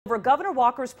Over Governor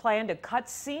Walker's plan to cut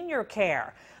senior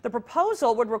care. The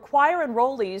proposal would require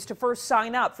enrollees to first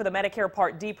sign up for the Medicare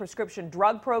Part D prescription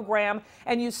drug program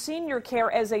and use senior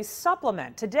care as a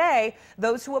supplement. Today,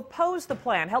 those who oppose the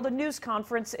plan held a news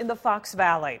conference in the Fox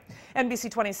Valley.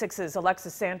 NBC 26's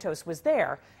Alexis Santos was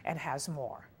there and has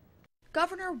more.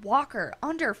 Governor Walker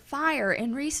under fire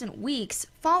in recent weeks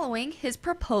following his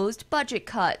proposed budget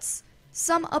cuts.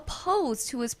 Some opposed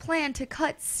to his plan to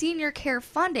cut senior care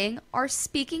funding are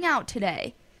speaking out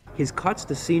today. His cuts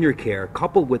to senior care,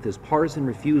 coupled with his partisan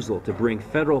refusal to bring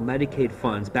federal Medicaid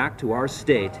funds back to our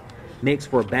state, makes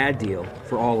for a bad deal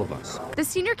for all of us. The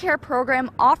senior care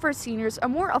program offers seniors a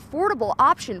more affordable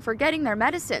option for getting their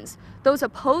medicines. Those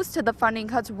opposed to the funding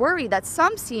cuts worry that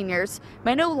some seniors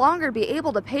may no longer be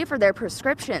able to pay for their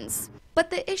prescriptions. But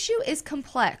the issue is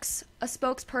complex. A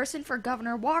spokesperson for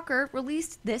Governor Walker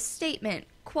released this statement,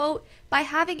 quote, "By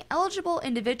having eligible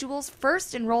individuals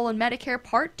first enroll in Medicare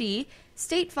Part D,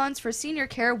 state funds for senior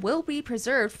care will be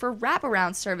preserved for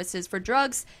wraparound services for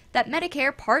drugs that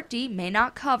Medicare Part D may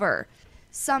not cover."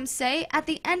 Some say at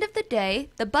the end of the day,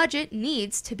 the budget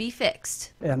needs to be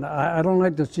fixed. And I don't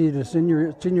like to see the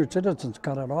senior citizens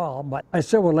cut at all, but I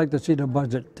still would like to see the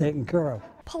budget taken care of.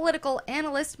 Political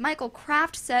analyst Michael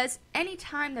Kraft says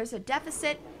anytime there's a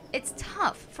deficit, it's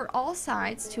tough for all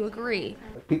sides to agree.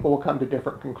 People will come to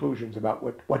different conclusions about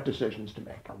what decisions to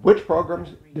make. Which programs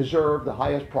deserve the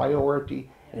highest priority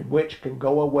and which can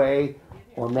go away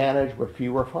or manage with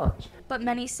fewer funds. But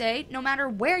many say no matter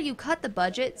where you cut the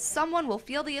budget, someone will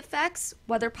feel the effects,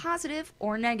 whether positive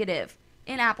or negative.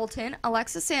 In Appleton,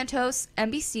 Alexis Santos,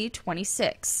 NBC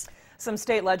 26. Some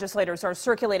state legislators are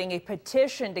circulating a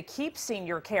petition to keep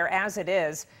senior care as it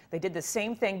is. They did the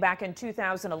same thing back in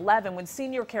 2011 when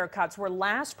senior care cuts were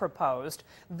last proposed.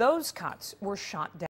 Those cuts were shot down.